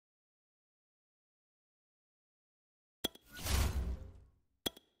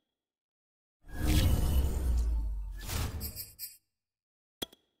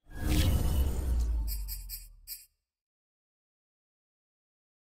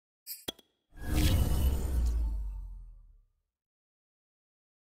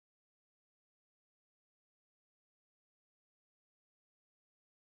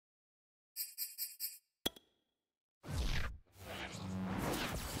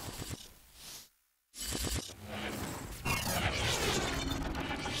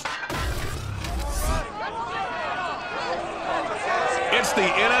the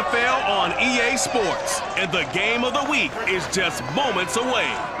NFL on EA Sports, and the game of the week is just moments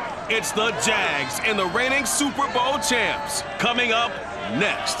away. It's the Jags and the reigning Super Bowl champs coming up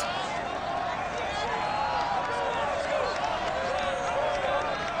next.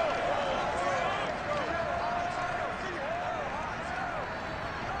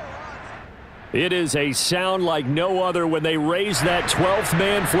 It is a sound like no other when they raise that 12th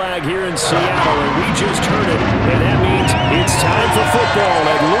man flag here in Seattle, and we just heard it, and that means it's time for football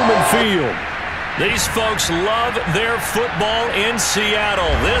at Lumen Field. These folks love their football in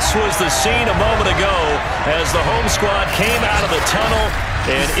Seattle. This was the scene a moment ago as the home squad came out of the tunnel,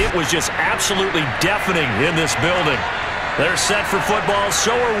 and it was just absolutely deafening in this building. They're set for football,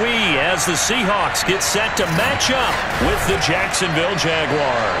 so are we, as the Seahawks get set to match up with the Jacksonville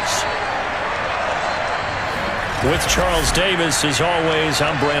Jaguars. With Charles Davis, as always,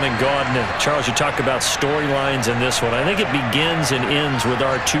 I'm Brandon Gaudin. Charles, you talk about storylines in this one. I think it begins and ends with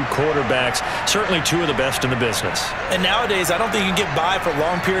our two quarterbacks, certainly two of the best in the business. And nowadays, I don't think you can get by for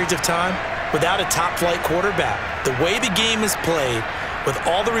long periods of time without a top-flight quarterback. The way the game is played, with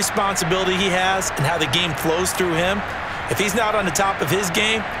all the responsibility he has and how the game flows through him, if he's not on the top of his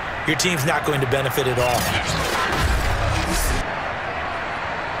game, your team's not going to benefit at all.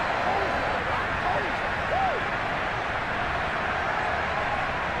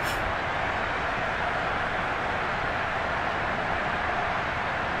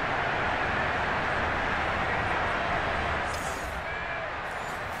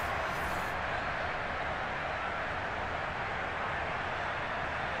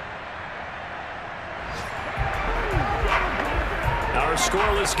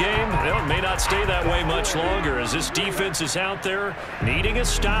 Scoreless game, well, it may not stay that way much longer as this defense is out there needing a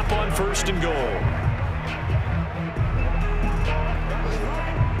stop on 1st and goal.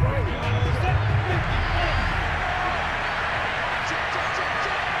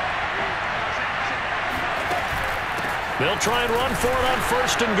 They'll try and run for it on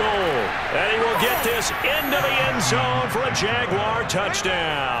 1st and goal. And he will get this into the end zone for a Jaguar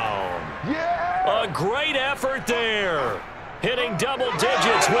touchdown. A great effort there. Hitting double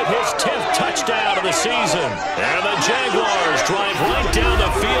digits with his 10th touchdown of the season. And the Jaguars drive right down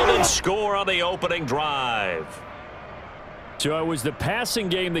the field and score on the opening drive. So it was the passing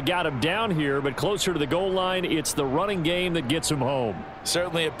game that got him down here, but closer to the goal line, it's the running game that gets him home.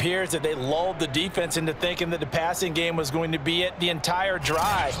 Certainly appears that they lulled the defense into thinking that the passing game was going to be it the entire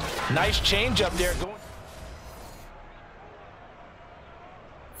drive. Nice change up there.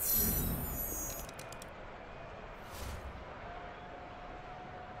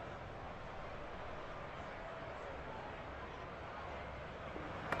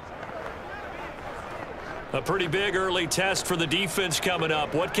 A pretty big early test for the defense coming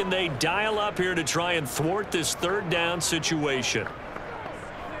up. What can they dial up here to try and thwart this 3rd down situation?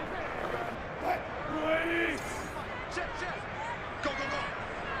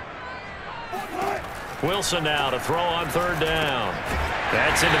 Wilson now to throw on 3rd down.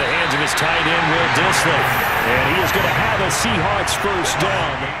 That's into the hands of his tight end, Will Dissly. And he is going to have a Seahawks 1st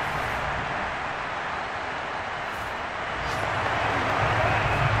down.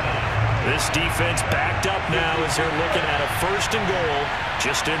 This defense backed up now as they're looking at a 1st and goal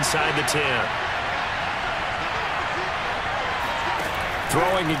just inside the 10.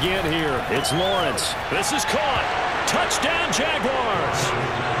 Throwing again here. It's Lawrence. This is caught. Touchdown, Jaguars.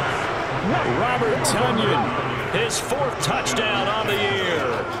 Robert Tonyan, his 4th touchdown on the year.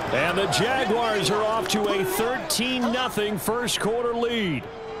 And the Jaguars are off to a 13-0 1st quarter lead.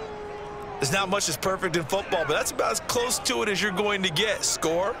 There's not much that's perfect in football, but that's about as close to it as you're going to get.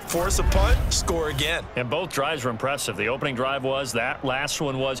 Score, force a punt, score again. And both drives were impressive. The opening drive was, that last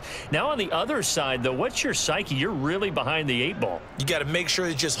one was. Now on the other side, though, what's your psyche? You're really behind the 8 ball. You got to make sure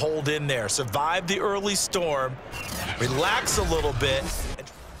you just hold in there. Survive the early storm. Relax a little bit.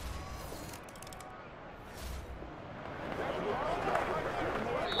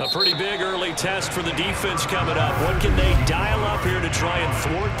 A pretty big early test for the defense coming up. What can they dial up here to try and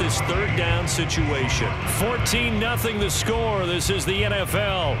thwart this 3rd down situation? 14-0 the score. This is the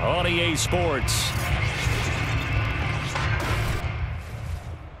NFL on EA Sports.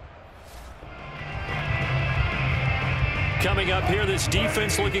 Coming up here, this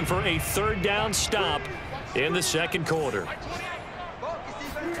defense looking for a 3rd down stop in the 2nd quarter.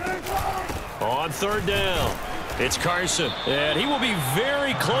 On 3rd down. It's Carson, and he will be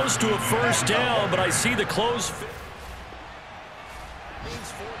very close to a 1st down, but I see the close.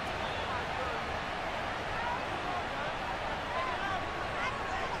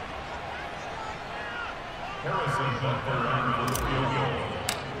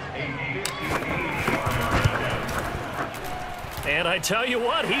 And I tell you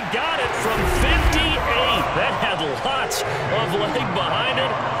what, he got it from 58. That had lots of leg behind it.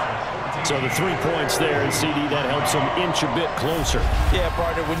 So the 3 points there, and CD, that helps him inch a bit closer. Yeah,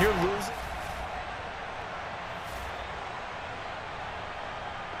 partner, when you're losing.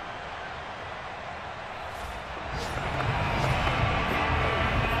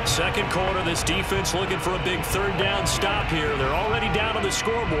 Second quarter, this defense looking for a big third down stop here. They're already down on the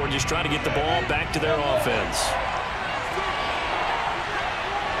scoreboard, just trying to get the ball back to their offense.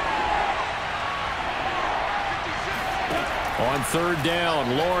 On third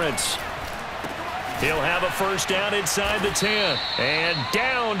down, Lawrence. He'll have a first down inside the 10. And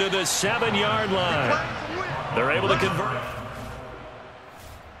down to the 7-yard line. They're able to convert.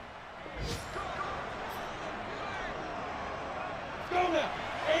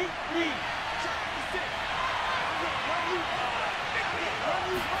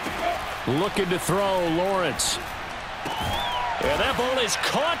 Looking to throw, Lawrence. And that ball is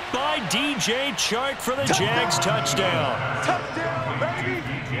caught by DJ Chark for the Jags touchdown.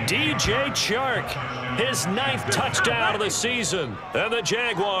 DJ Chark, his 9th touchdown of the season. And the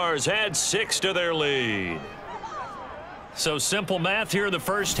Jaguars add 6 to their lead. So simple math here in the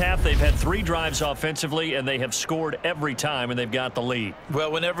first half. They've had 3 drives offensively, and they have scored every time, and they've got the lead.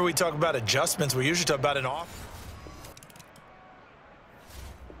 Well, whenever we talk about adjustments, we usually talk about an off.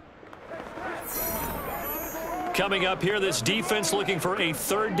 Coming up here, this defense looking for a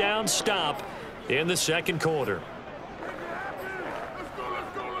third down stop in the second quarter.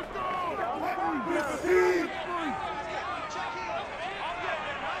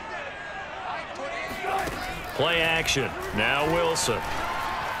 Play action. Now Wilson.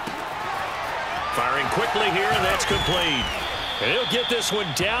 Firing quickly here, and that's complete. And he'll get this one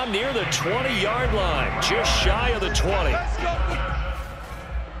down near the 20-yard line, just shy of the 20.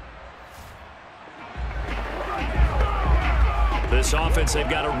 This offense, they've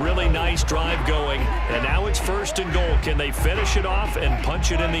got a really nice drive going, and now it's first and goal. Can they finish it off and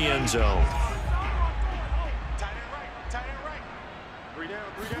punch it in the end zone?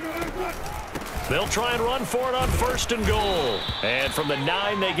 They'll try and run for it on first and goal. And from the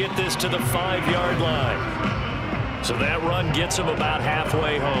 9, they get this to the 5-yard line. So that run gets them about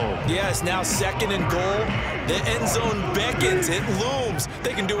halfway home. Yeah, it's now second and goal. The end zone beckons. It looms.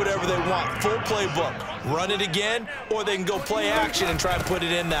 They can do whatever they want. Full playbook. Run it again, or they can go play action and try and put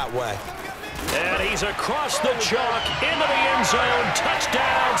it in that way. And he's across the chalk into the end zone.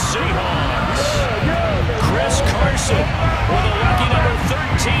 Touchdown, Seahawks. Chris Carson with a lucky number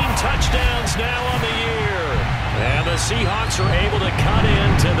 13 touchdowns now on the year. And the Seahawks are able to cut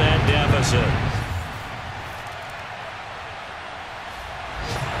into that deficit.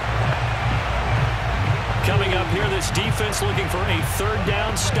 Coming up here, this defense looking for a third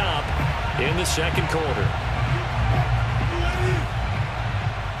down stop in the second quarter.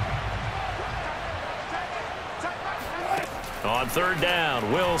 On third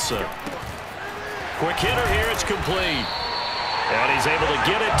down, Wilson. Quick hitter here, it's complete. And he's able to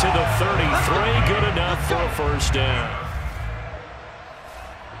get it to the 33. Good enough for a first down.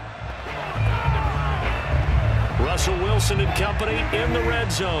 Russell Wilson and company in the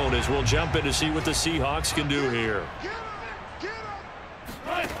red zone as we'll jump in to see what the Seahawks can do here.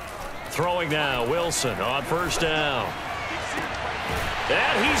 Throwing now, Wilson on first down.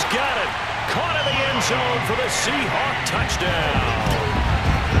 And he's got it. Caught in the end zone for the Seahawk touchdown.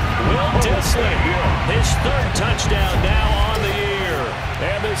 Will Dissly, his 3rd touchdown now on the year.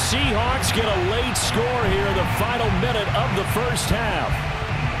 And the Seahawks get a late score here in the final minute of the first half.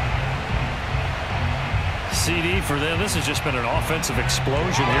 CD for them, this has just been an offensive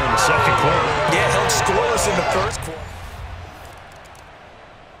explosion here in the second quarter. Yeah, held scoreless in the first quarter.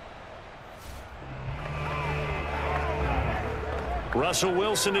 Russell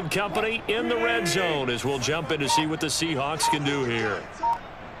Wilson and company in the red zone as we'll jump in to see what the Seahawks can do here.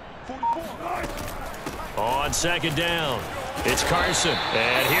 On second down, it's Carson.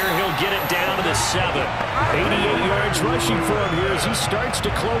 And here he'll get it down to the 7. 88 yards rushing for him here as he starts to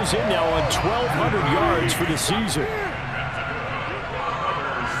close in now on 1,200 yards for the season.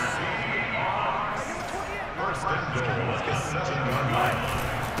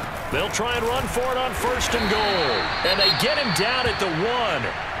 They'll try and run for it on first and goal. And they get him down at the 1.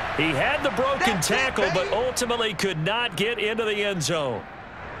 He had the broken tackle, but ultimately could not get into the end zone.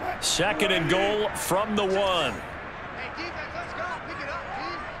 Second and goal from the 1.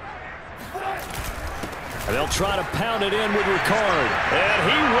 And they'll try to pound it in with Ricard. And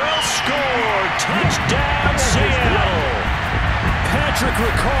he will score. Touchdown, Seattle. Patrick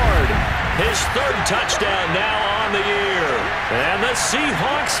Ricard, his 3rd touchdown now on the year. And the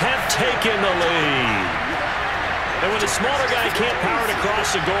Seahawks have taken the lead. And when the smaller guy can't power it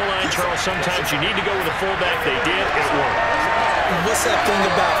across the goal line, Charles, sometimes you need to go with a fullback. They did. It worked. What's that thing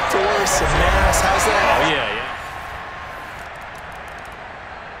about force and mass? How's that? Oh, yeah.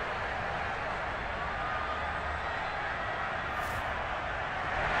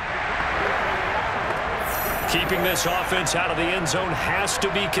 Keeping this offense out of the end zone has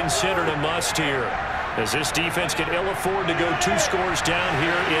to be considered a must here, as this defense can ill afford to go 2 scores down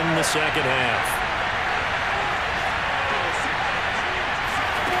here in the second half.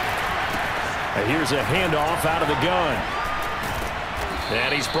 And here's a handoff out of the gun.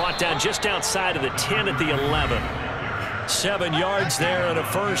 And he's brought down just outside of the 10 at the 11. 7 yards there and a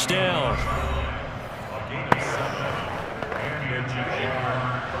first down.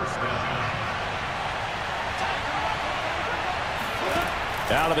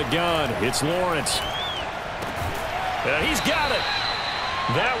 Out of the gun, it's Lawrence. And he's got it.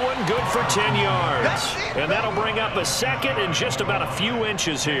 That one good for 10 yards. And that'll bring up a second and just about a few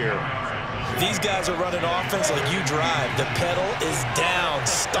inches here. These guys are running offense like you drive. The pedal is down,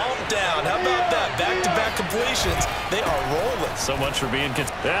 stomped down. How about that? Back-to-back completions. They are rolling. So much for being...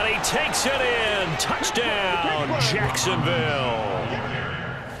 And he takes it in. Touchdown, Jacksonville.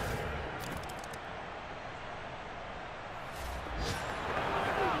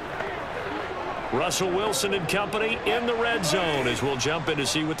 Russell Wilson and company in the red zone as we'll jump in to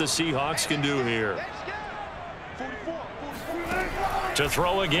see what the Seahawks can do here. To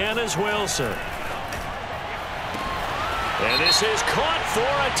throw again is Wilson. And this is caught for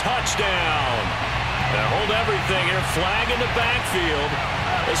a touchdown. Now hold everything here. Flag in the backfield.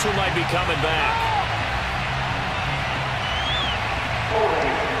 This one might be coming back.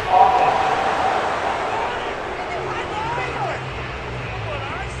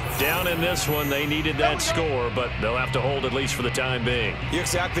 Down in this one, they needed that score, but they'll have to hold at least for the time being. You're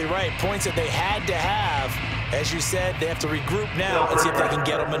exactly right. Points that they had to have. As you said, they have to regroup now and see if they can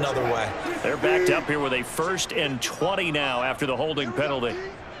get them another way. They're backed up here with a 1st and 20 now after the holding penalty.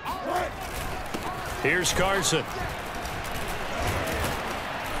 Here's Carson.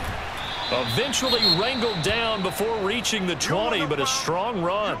 Eventually wrangled down before reaching the 20, but a strong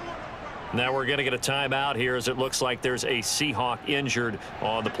run. Now we're going to get a timeout here as it looks like there's a Seahawk injured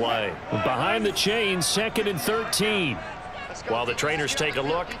on the play. Behind the chain, 2nd and 13. While the trainers take a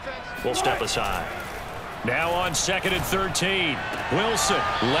look, we'll step aside. Now on 2nd and 13. Wilson,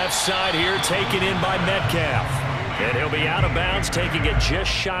 left side here, taken in by Metcalf. And he'll be out of bounds, taking it just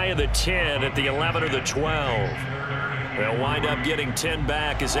shy of the 10 at the 11 or the 12. They'll wind up getting 10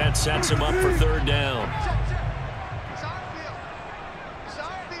 back as that sets him up for 3rd down.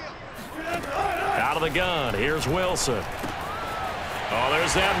 Out of the gun, here's Wilson. Oh,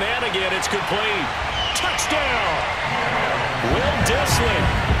 there's that man again. It's complete. Touchdown! Will Disley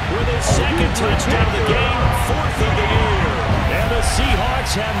with his 2nd touchdown of the game, 4th of the year. And the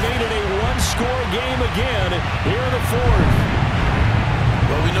Seahawks have made it a 1-score game again here in the 4th.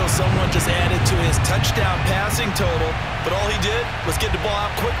 Well, we know someone just added to his touchdown passing total, but all he did was get the ball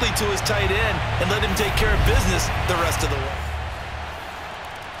out quickly to his tight end and let him take care of business the rest of the way.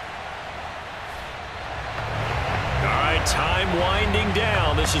 Time winding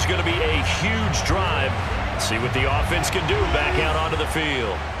down. This is going to be a huge drive. See what the offense can do back out onto the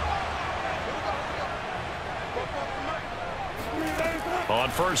field. On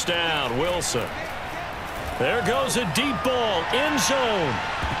 1st down, Wilson. There goes a deep ball, end zone.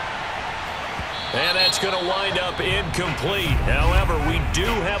 And that's going to wind up incomplete. However, we do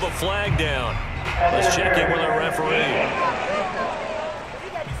have a flag down. Let's check in with our referee.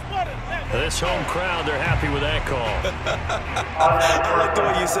 This home crowd, they're happy with that call. I like the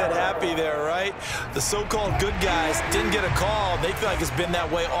way you said happy there, right? The so-called good guys didn't get a call. They feel like it's been that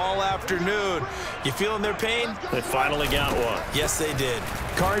way all afternoon. You feeling their pain? They finally got one. Yes, they did.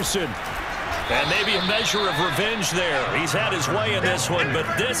 Carson. And maybe a measure of revenge there. He's had his way in this one, but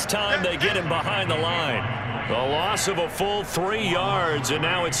this time they get him behind the line. A loss of a full 3 yards, and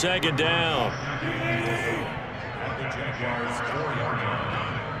now it's 2nd down.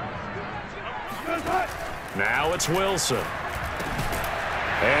 Now it's Wilson.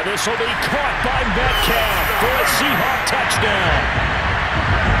 And this will be caught by Metcalf for a Seahawk touchdown.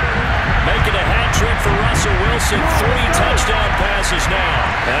 Making a hat trick for Russell Wilson. 3 touchdown passes now.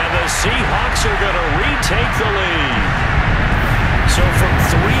 And the Seahawks are going to retake the lead. So from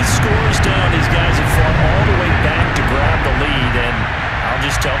 3 scores down, these guys have fought all the way back to grab the lead. And I'll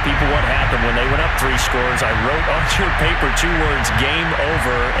just tell people what happened when they went up 3 scores. I wrote on your paper 2 words, game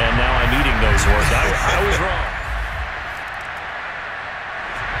over, and now I'm eating those words. I was wrong.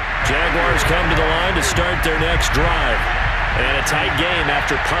 Jaguars come to the line to start their next drive. And a tight game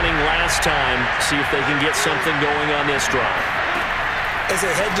after punting last time. See if they can get something going on this drive. As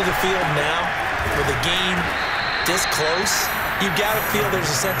they head to the field now, with the game this close, you've got to feel there's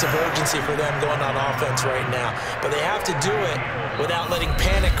a sense of urgency for them going on offense right now. But they have to do it without letting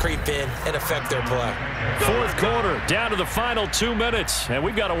panic creep in and affect their play. Fourth quarter, down to the final 2 minutes, and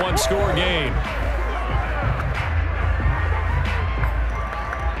we've got a one-score game.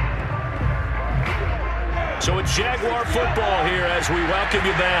 So it's Jaguar football here as we welcome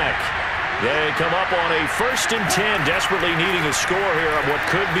you back. They come up on a 1st and 10, desperately needing a score here on what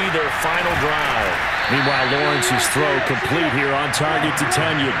could be their final drive. Meanwhile, Lawrence's throw complete here on target to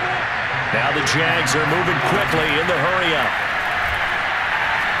Tunyon. Now the Jags are moving quickly in the hurry-up.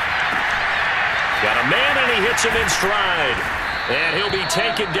 Got a man, and he hits him in stride. And he'll be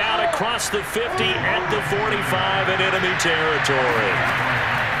taken down across the 50 at the 45 in enemy territory.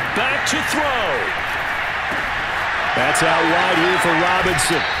 Back to throw. That's out wide here for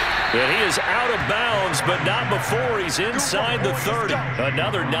Robinson. And he is out of bounds, but not before he's inside the 30.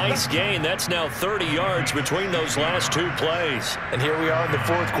 Another nice gain. That's now 30 yards between those last 2 plays. And here we are in the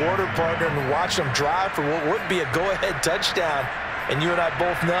 4th quarter, partner, and watch them drive for what would be a go-ahead touchdown. And you and I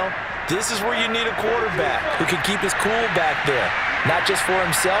both know this is where you need a quarterback who can keep his cool back there. Not just for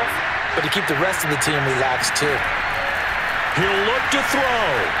himself, but to keep the rest of the team relaxed too. He'll look to throw.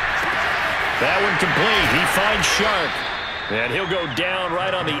 That one complete. He finds Sharp. And he'll go down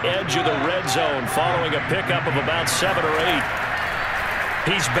right on the edge of the red zone following a pickup of about 7 or 8.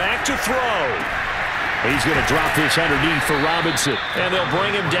 He's back to throw. He's going to drop this underneath for Robinson. And they'll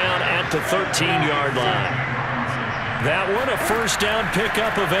bring him down at the 13-yard line. That one a first down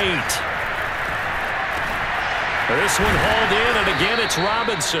pickup of 8. This one hauled in, and again it's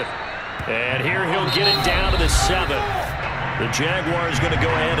Robinson. And here he'll get it down to the 7. The Jaguars going to go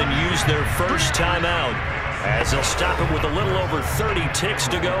ahead and use their first timeout, as they'll stop it with a little over 30 ticks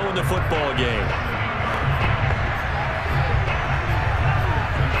to go in the football game.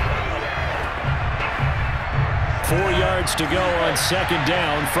 Four yards to go on 2nd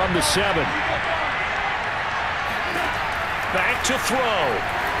down from the 7. Back to throw.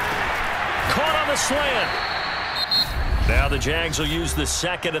 Caught on the slant. Now the Jags will use the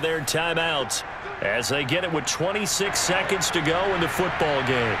 2nd of their timeouts as they get it with 26 seconds to go in the football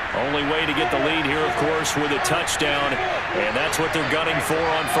game. Only way to get the lead here, of course, with a touchdown, and that's what they're gunning for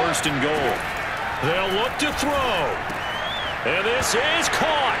on 1st and goal. They'll look to throw, and this is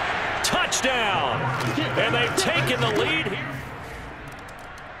caught. Touchdown, and they've taken the lead here.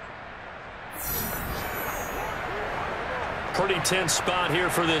 Pretty tense spot here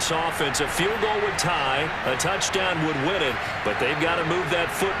for this offense. A field goal would tie, a touchdown would win it, but they've got to move that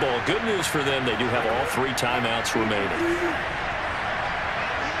football. Good news for them, they do have all 3 timeouts remaining.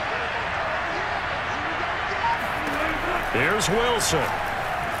 Here's Wilson.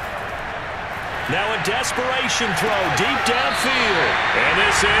 Now a desperation throw deep downfield. And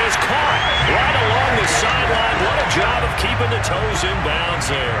this is caught right along the sideline. What a job of keeping the toes in bounds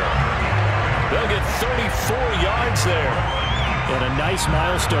there. They'll get 34 yards there. And a nice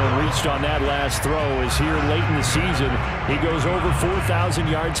milestone reached on that last throw as here late in the season, he goes over 4,000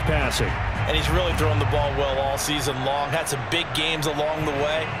 yards passing. And he's really thrown the ball well all season long. Had some big games along the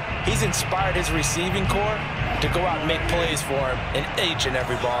way. He's inspired his receiving corps to go out and make plays for him in each and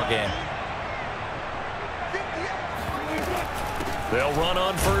every ball game. They'll run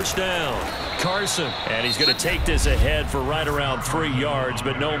on 1st down. Carson, and he's going to take this ahead for right around 3 yards,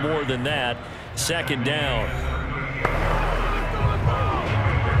 but no more than that. 2nd down.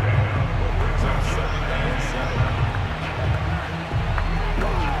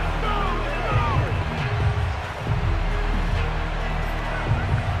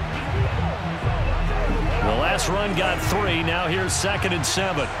 The last run got 3. Now here's 2nd and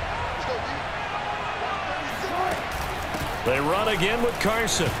 7. They run again with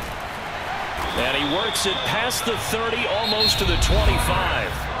Carson. And he works it past the 30, almost to the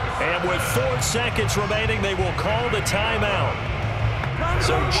 25. And with 4 seconds remaining, they will call the timeout.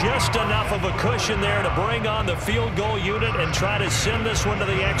 So just enough of a cushion there to bring on the field goal unit and try to send this one to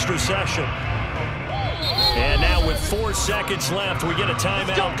the extra session. And now with 4 seconds left, we get a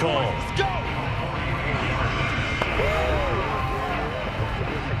timeout call.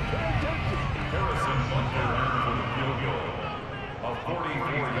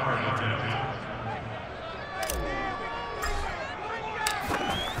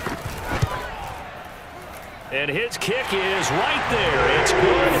 And his kick is right there. It's good.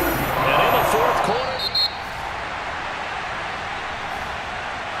 And in the 4th quarter,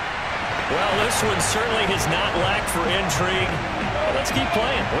 Well, this one certainly has not lacked for intrigue. Well, let's keep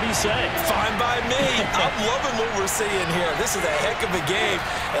playing. What do you say? Fine by me. I'm loving what we're seeing here. This is a heck of a game.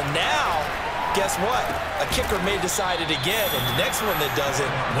 And now, guess what? A kicker may decide it again, and the next one that does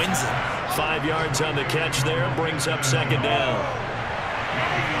it wins it. 5 yards on the catch there, brings up second down.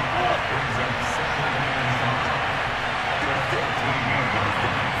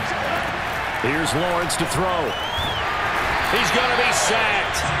 Here's Lawrence to throw. He's going to be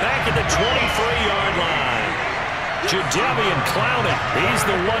sacked back at the 23-yard line. Jadeveon Clowney, he's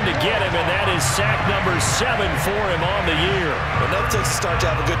the one to get him, and that is sack number 7 for him on the year. Well, never takes a start to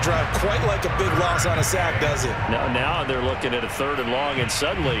have a good drive, quite like a big loss on a sack, does it? Now they're looking at a 3rd and long, and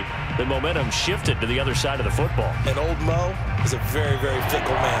suddenly the momentum shifted to the other side of the football. And old Mo is a very, very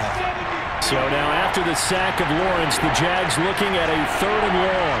fickle man. So now after the sack of Lawrence, the Jags looking at a 3rd and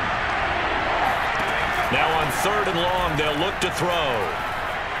long. Now on 3rd and long, they'll look to throw.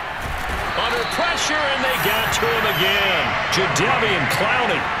 Under pressure, and they got to him again. Jadeveon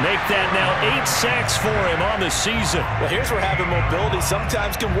Clowney make that now 8 sacks for him on the season. Well, here's where having mobility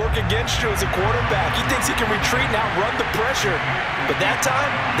sometimes can work against you as a quarterback. He thinks he can retreat and outrun the pressure. But that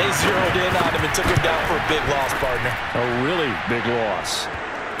time, they zeroed in on him and took him down for a big loss, partner. A really big loss.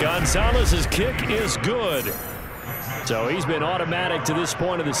 Gonzalez's kick is good. So he's been automatic to this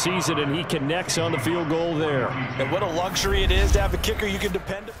point of the season, and he connects on the field goal there. And what a luxury it is to have a kicker you can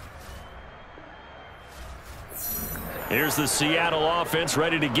depend on. Here's the Seattle offense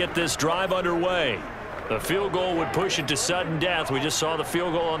ready to get this drive underway. The field goal would push it to sudden death. We just saw the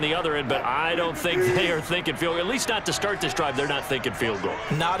field goal on the other end, but I don't think they are thinking field goal. At least not to start this drive. They're not thinking field goal.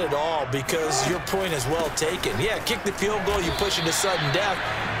 Not at all, because your point is well taken. Yeah, kick the field goal, you push it to sudden death,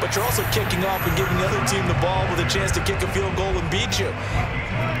 but you're also kicking off and giving the other team the ball with a chance to kick a field goal and beat you.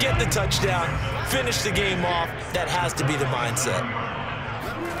 Get the touchdown, finish the game off. That has to be the mindset.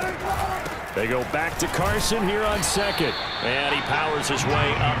 They go back to Carson here on 2nd. And he powers his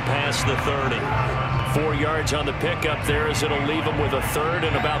way up past the 30. 4 yards on the pickup there as it'll leave him with a 3rd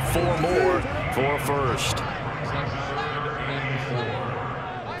and about 4 more for 1st.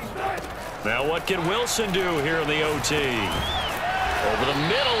 Now what can Wilson do here in the OT? Over the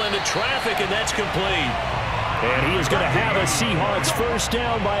middle into traffic, and that's complete. And he is going to have a Seahawks 1st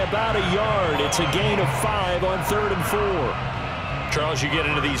down by about a yard. It's a gain of 5 on 3rd and 4. Charles, you get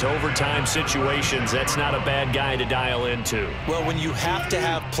into these overtime situations, that's not a bad guy to dial into. Well, when you have to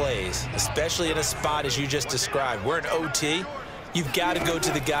have plays, especially in a spot as you just described, we're in OT, you've got to go to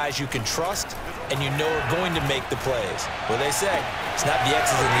the guys you can trust and you know are going to make the plays. Well, they say, it's not the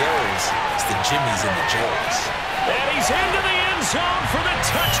X's and the O's, it's the Jimmies and the Joes. And he's into the end zone for the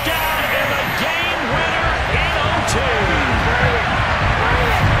touchdown and the game winner in OT.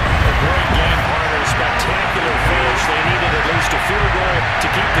 A great game, partner, spectacular finish. They needed at least a field goal to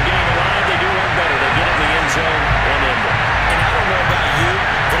keep the game alive. They do one better. They get in the end zone and end it. And I don't know about you,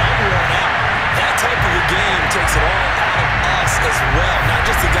 but I'm worn out. That type of a game takes it all out of us as well, not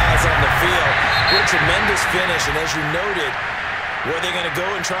just the guys on the field. What a tremendous finish, and as you noted, were they going to go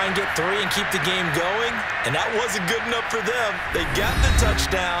and try and get 3 and keep the game going? And that wasn't good enough for them. They got the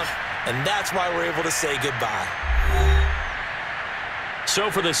touchdown, and that's why we're able to say goodbye.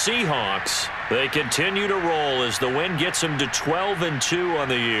 So for the Seahawks, they continue to roll as the win gets them to 12-2 on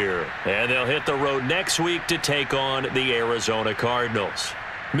the year. And they'll hit the road next week to take on the Arizona Cardinals.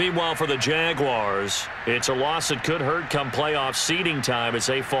 Meanwhile, for the Jaguars, it's a loss that could hurt come playoff seeding time as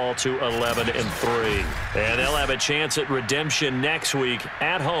they fall to 11-3. And they'll have a chance at redemption next week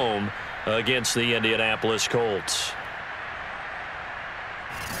at home against the Indianapolis Colts.